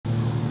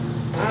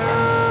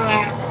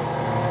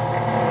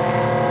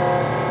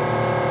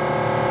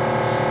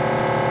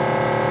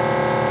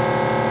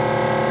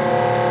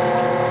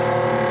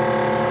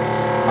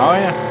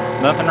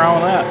Nothing wrong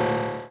with that.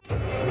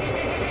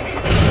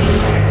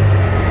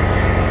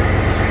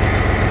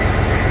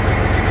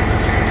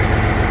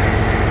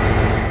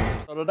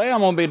 So today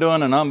I'm going to be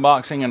doing an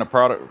unboxing and a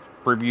product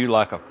review,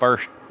 like a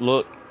first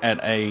look at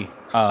a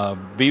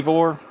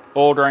Vevor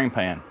Oil Drain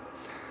Pan.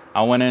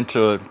 I went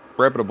into a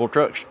reputable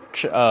truck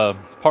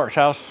parts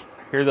house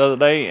here the other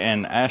day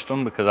and asked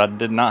them, because I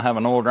did not have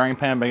an oil drain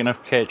pan big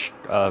enough to catch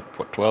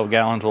 12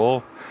 gallons of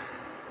oil.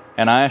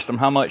 And I asked them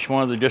how much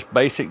one of the just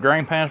basic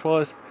drain pans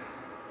was.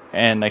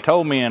 And they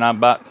told me, and I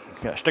got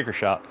sticker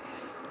shock.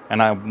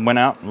 And I went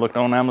out and looked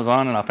on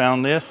Amazon and I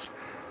found this.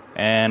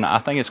 And I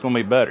think it's going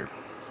to be better.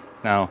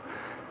 Now,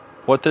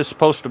 what this is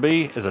supposed to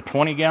be is a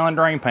 20-gallon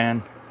drain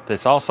pan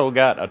that's also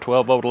got a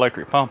 12-volt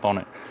electric pump on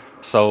it.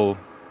 So,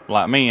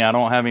 like me, I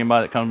don't have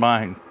anybody that comes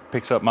by and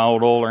picks up my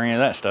old oil or any of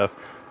that stuff.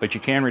 But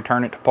you can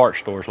return it to parts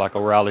stores like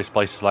O'Reilly's,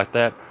 places like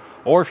that.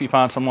 Or if you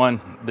find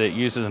someone that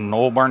uses an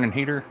oil burning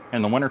heater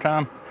in the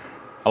wintertime,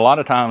 a lot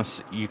of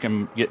times you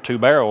can get 2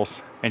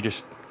 barrels and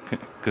just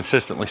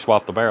consistently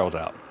swap the barrels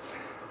out.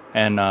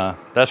 And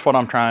that's what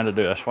I'm trying to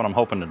do. That's what I'm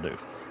hoping to do.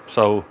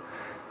 So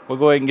we'll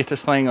go ahead and get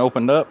this thing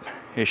opened up.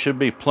 It should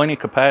be plenty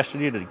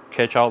capacity to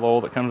catch all the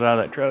oil that comes out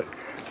of that truck.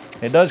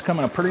 It does come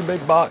in a pretty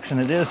big box, and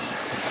it is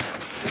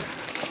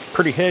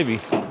pretty heavy.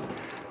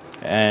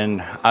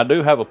 And I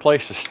do have a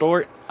place to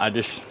store it. I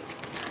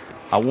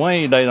one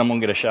of these days I'm gonna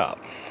get a shop.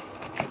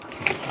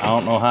 I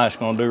don't know how it's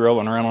gonna do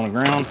rolling around on the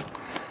ground.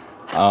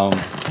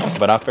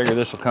 But I figure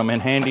this will come in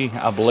handy.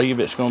 I believe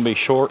it's gonna be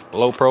short,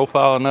 low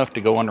profile enough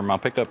to go under my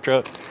pickup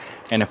truck.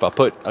 And if I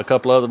put a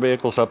couple other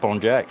vehicles up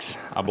on jacks,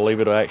 I believe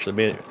it'll actually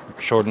be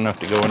short enough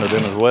to go into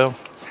them as well.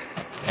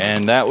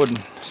 And that would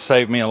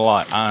save me a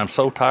lot. I am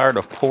so tired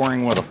of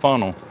pouring with a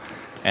funnel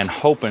and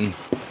hoping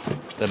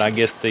that I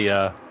get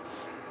that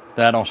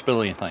I don't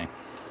spill anything.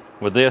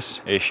 With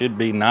this, it should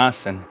be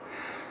nice and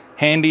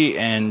handy,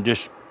 and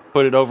just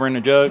put it over in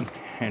the jug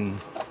and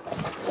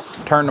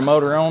turn the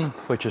motor on,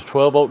 which is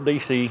 12-volt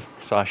DC.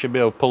 So I should be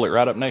able to pull it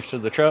right up next to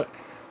the truck,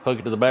 hook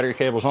it to the battery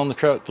cables on the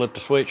truck, flip the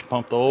switch,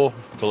 pump the oil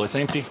till it's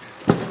empty,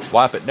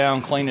 wipe it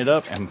down, clean it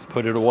up, and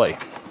put it away.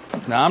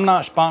 Now, I'm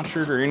not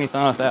sponsored or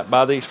anything like that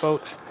by these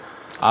folks.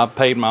 I've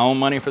paid my own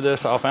money for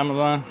this off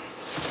Amazon.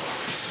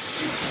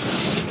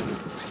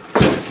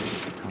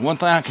 One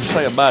thing I can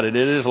say about it,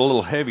 it is a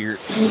little heavier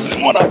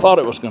than what I thought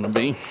it was going to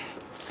be.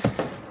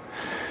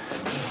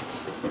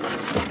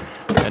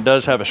 It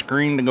does have a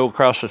screen to go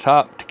across the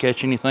top to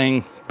catch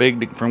anything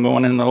big from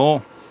going in the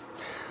oil.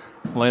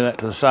 Lay that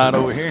to the side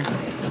over here.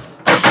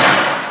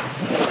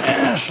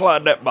 And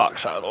slide that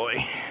box out of the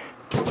way.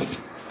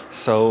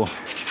 So,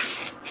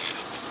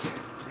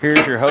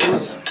 here's your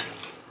hose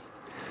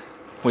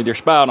with your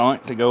spout on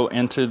it to go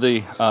into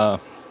the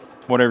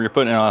whatever you're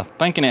putting in. I'm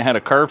thinking it had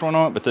a curved one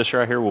on it, but this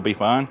right here will be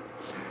fine.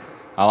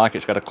 I like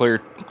it's got a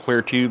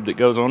clear tube that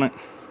goes on it.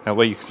 That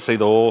way you can see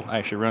the oil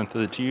actually run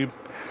through the tube.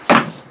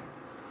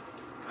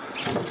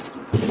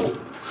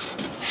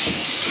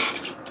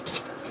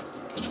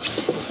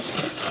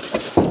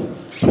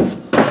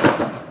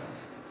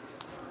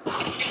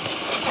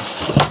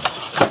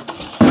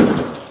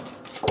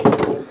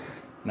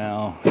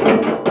 Now,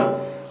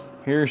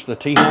 here's the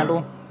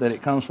T-handle that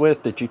it comes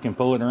with that you can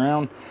pull it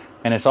around,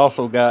 and it's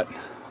also got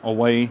a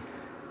way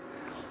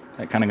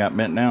that kind of got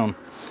bent down.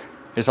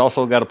 It's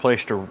also got a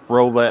place to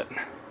roll that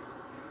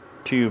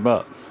tube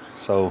up.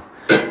 So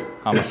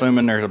I'm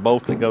assuming there's a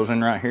bolt that goes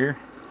in right here,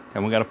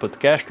 and we got to put the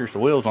casters, the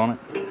wheels on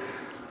it.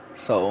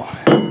 So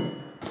I'll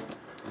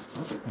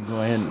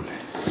go ahead and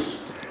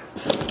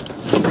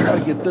try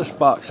to get this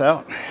box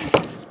out.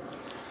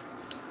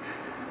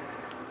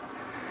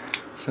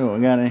 So what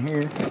we got in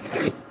here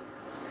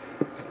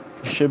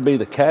should be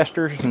the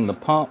casters and the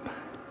pump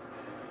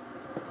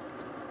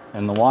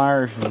and the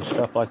wires and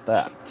stuff like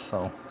that.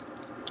 So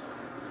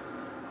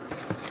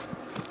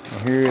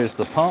here is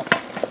the pump.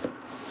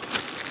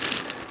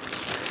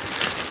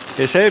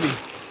 It's heavy,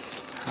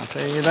 I'll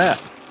tell you that.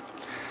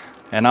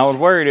 And I was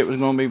worried it was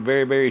going to be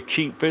very, very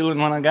cheap feeling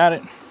when I got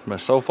it,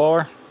 but so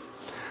far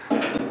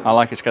I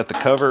like it's got the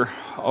cover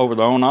over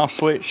the on-off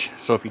switch,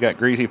 so if you got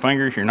greasy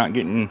fingers, you're not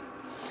getting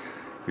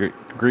your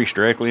grease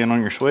directly in on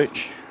your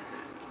switch.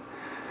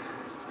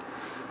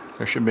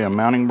 There should be a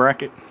mounting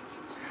bracket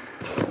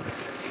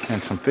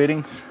and some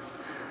fittings.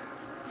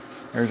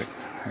 There's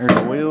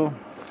a wheel.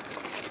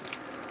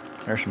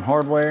 There's some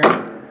hardware.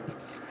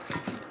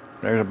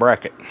 There's a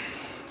bracket.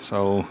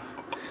 So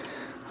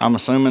I'm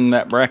assuming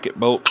that bracket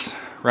bolts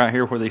right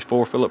here where these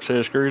 4 Phillips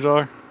head screws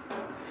are.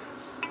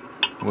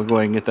 We'll go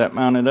ahead and get that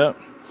mounted up.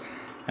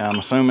 And I'm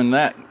assuming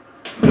that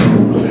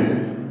goes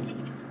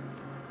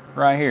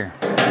right here.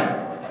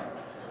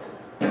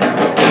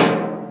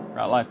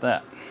 Right like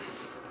that.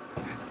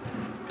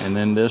 And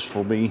then this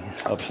will be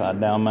upside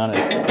down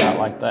mounted right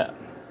like that.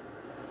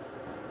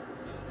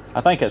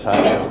 I think that's how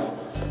it goes.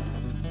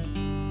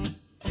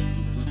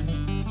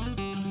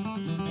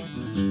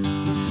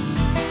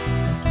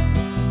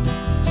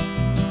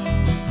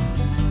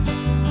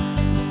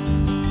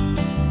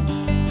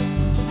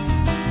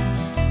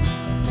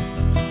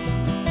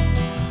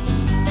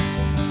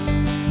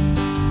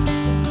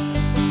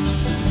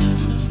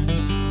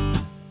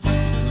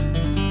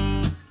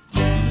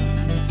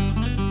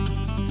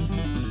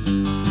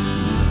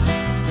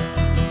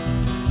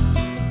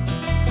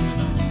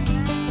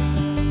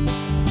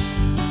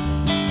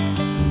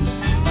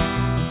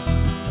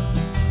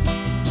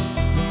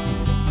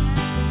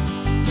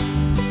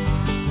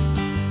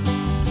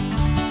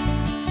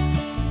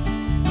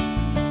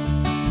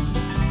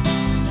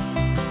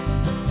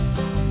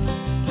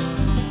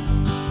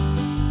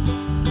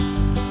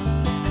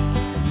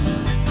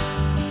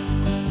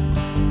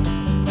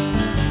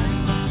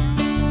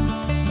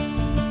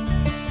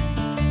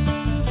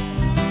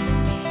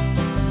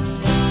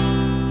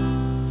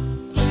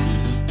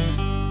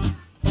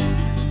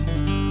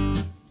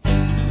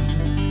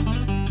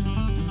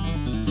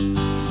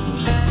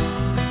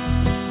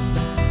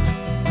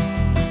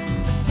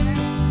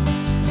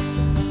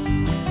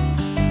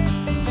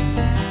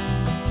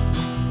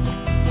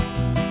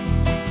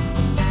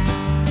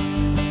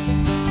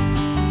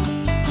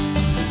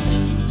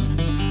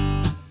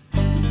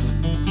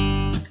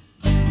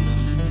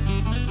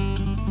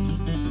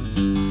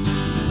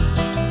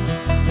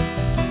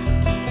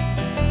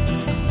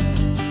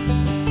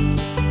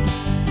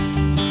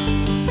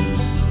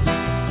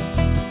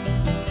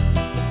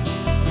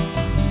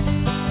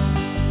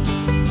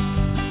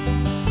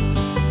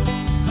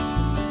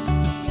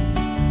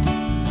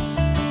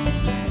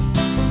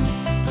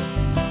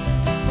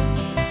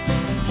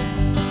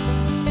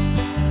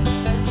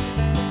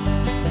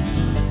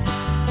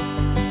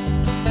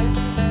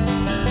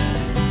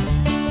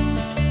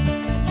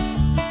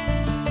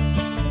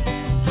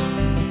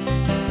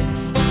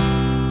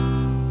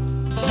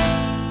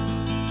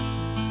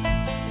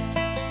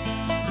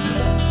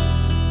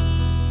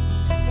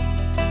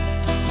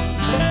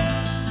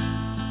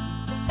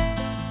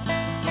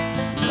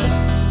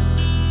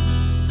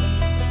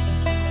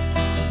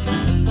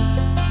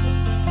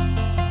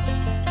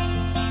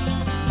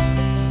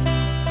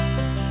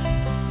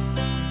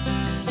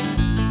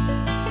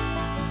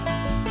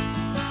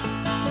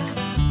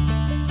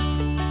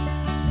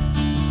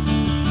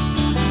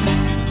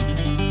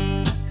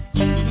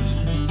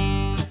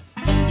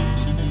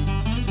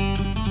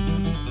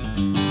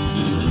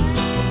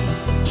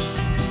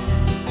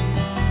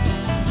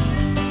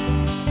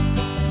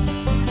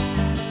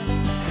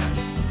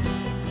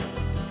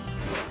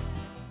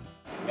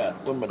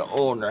 A little bit of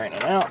oil draining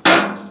out.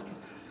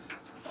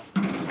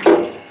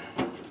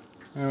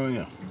 There we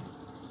go.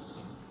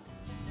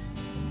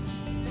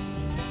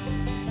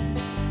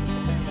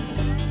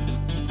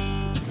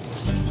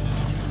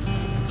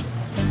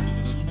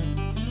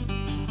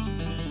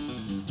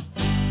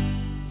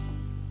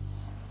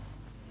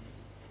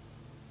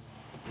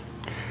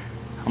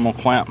 I'm gonna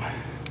clamp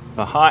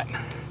the hot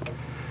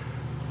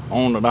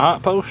onto the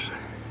hot post.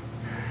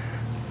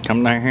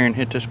 Come down here and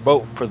hit this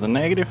bolt for the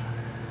negative.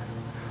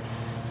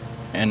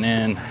 And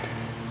then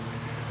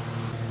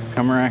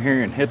come around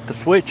here and hit the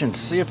switch and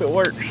see if it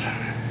works.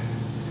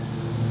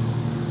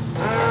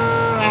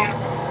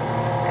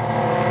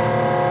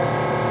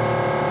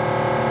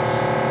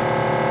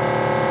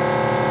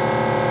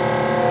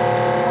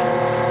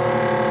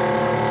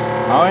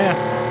 Oh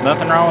yeah,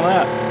 nothing wrong with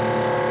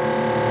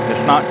that.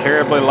 It's not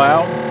terribly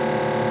loud.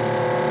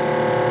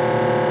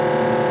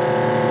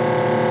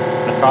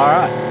 It's all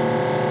right.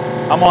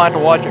 I'm gonna have to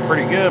watch it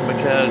pretty good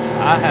because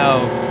I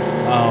have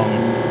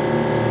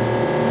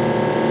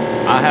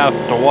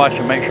to watch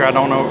and make sure I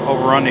don't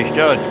overrun these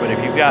jugs. But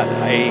if you've got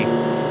a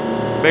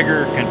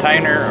bigger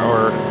container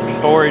or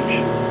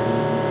storage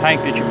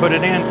tank that you put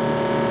it in,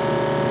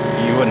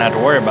 you wouldn't have to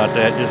worry about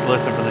that. Just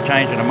listen for the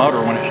change in the motor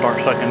when it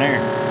starts sucking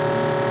air.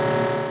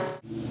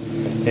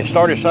 It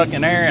started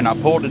sucking air and I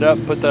pulled it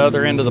up, put the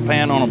other end of the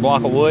pan on a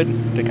block of wood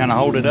to kind of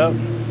hold it up.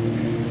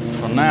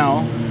 So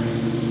now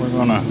we're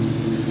gonna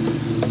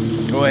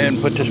go ahead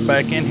and put this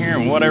back in here,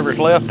 and whatever's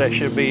left, that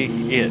should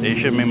be it. It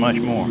shouldn't be much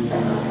more.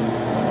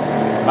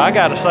 I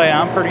gotta say,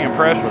 I'm pretty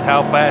impressed with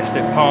how fast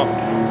it pumped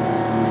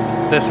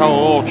this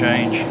whole oil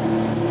change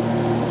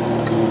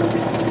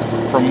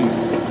from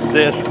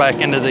this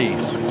back into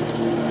these.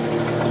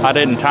 I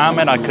didn't time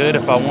it. I could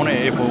if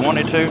we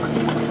wanted to,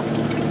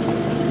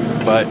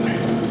 but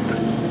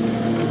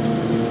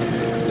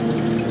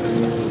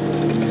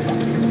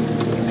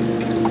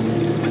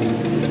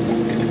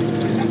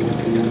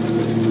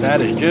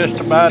that is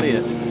just about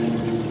it.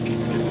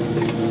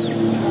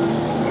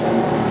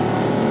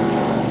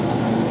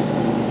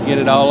 Get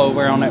it all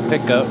over on that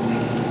pickup.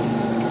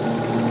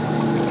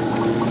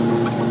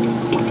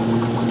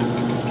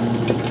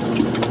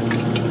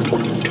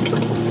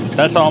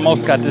 That's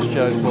almost got this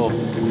jug full.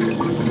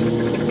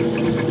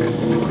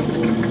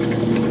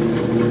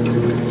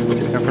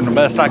 And from the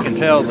best I can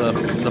tell,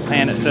 the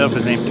pan itself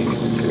is empty.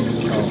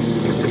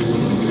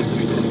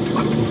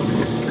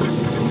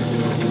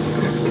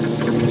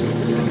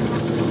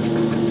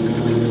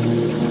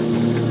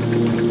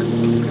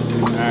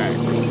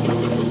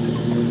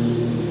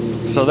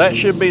 So that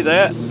should be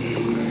that.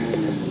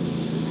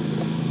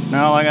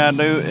 Now all I gotta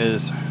do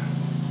is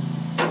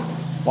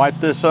wipe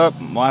this up,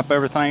 wipe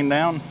everything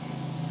down.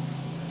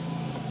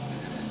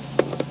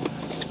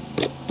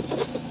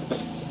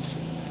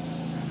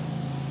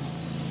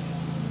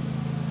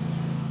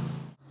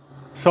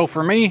 So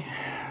for me,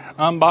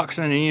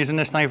 unboxing and using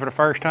this thing for the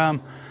first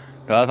time,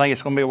 do I think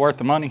it's gonna be worth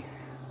the money?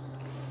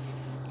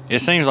 It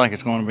seems like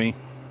it's gonna be.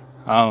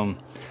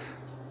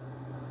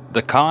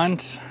 The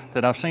cons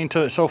that I've seen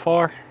to it so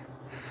far,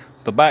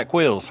 the back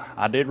wheels.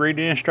 I did read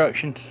the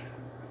instructions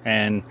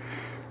and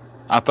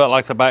I felt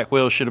like the back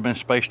wheels should have been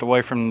spaced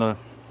away from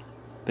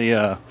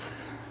the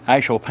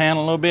actual pan a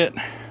little bit,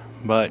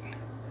 but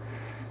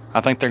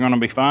I think they're going to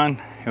be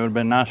fine. It would have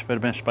been nice if it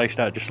had been spaced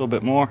out just a little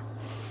bit more.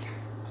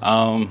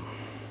 That's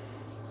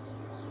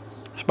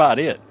about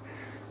it.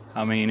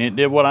 I mean, it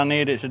did what I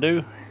needed it to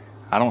do.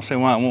 I don't see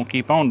why it won't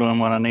keep on doing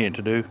what I need it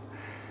to do.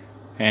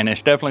 And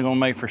it's definitely going to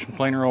make for some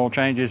cleaner oil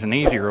changes and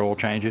easier oil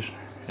changes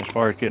as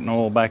far as getting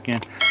oil back in.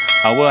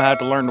 I will have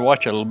to learn to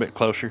watch it a little bit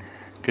closer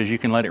because you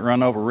can let it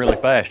run over really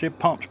fast. It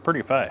pumps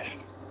pretty fast.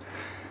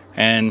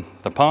 And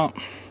the pump,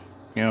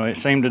 you know, it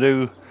seemed to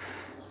do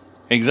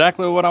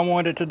exactly what I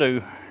wanted it to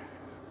do,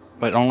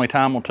 but only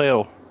time will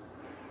tell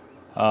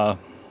how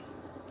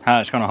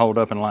it's going to hold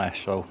up and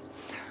last. So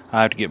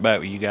I have to get back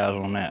with you guys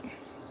on that.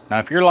 Now,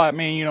 if you're like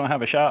me and you don't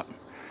have a shop,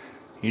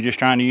 you're just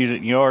trying to use it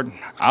in your yard,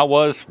 I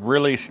was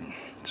really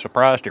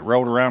surprised it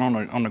rolled around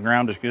on the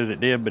ground as good as it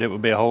did, but it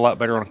would be a whole lot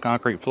better on a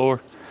concrete floor.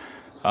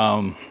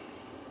 I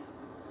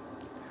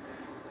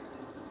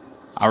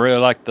really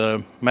like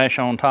the mesh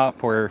on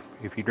top where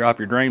if you drop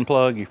your drain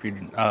plug, if you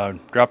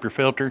drop your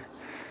filter,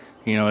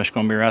 you know, it's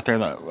going to be right there.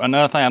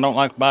 Another thing I don't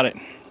like about it,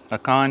 a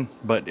con,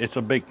 but it's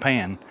a big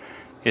pan,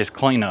 is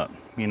cleanup.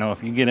 You know,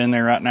 if you get in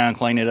there right now and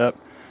clean it up,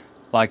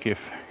 like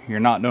if you're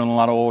not doing a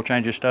lot of oil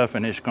changes stuff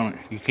and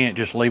you can't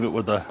just leave it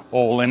with the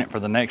oil in it for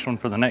the next one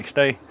for the next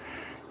day.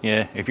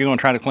 Yeah, if you're going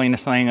to try to clean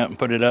this thing up and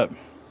put it up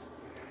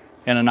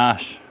in a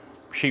nice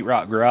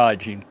sheetrock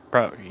garage,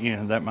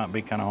 that might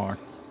be kind of hard.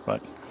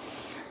 But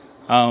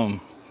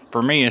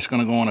for me, it's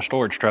going to go on a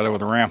storage trailer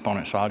with a ramp on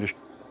it, so I'll just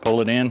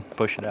pull it in,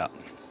 push it out.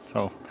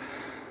 So,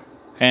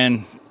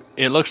 and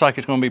it looks like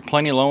it's going to be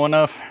plenty low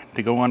enough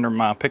to go under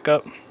my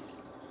pickup.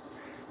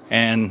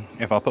 And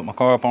if I put my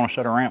car up on a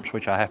set of ramps,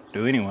 which I have to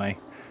do anyway,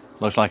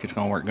 looks like it's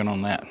going to work good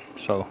on that.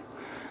 So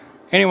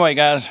anyway,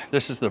 guys,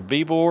 this is the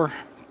Vevor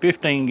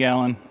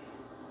 15-gallon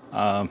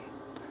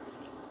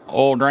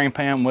oil drain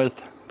pan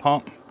with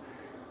pump,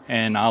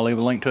 and I'll leave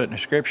a link to it in the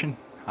description.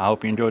 I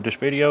hope you enjoyed this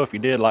video. If you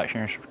did, like,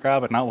 share, and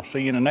subscribe, and I will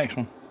see you in the next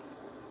one.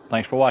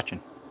 Thanks for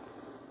watching.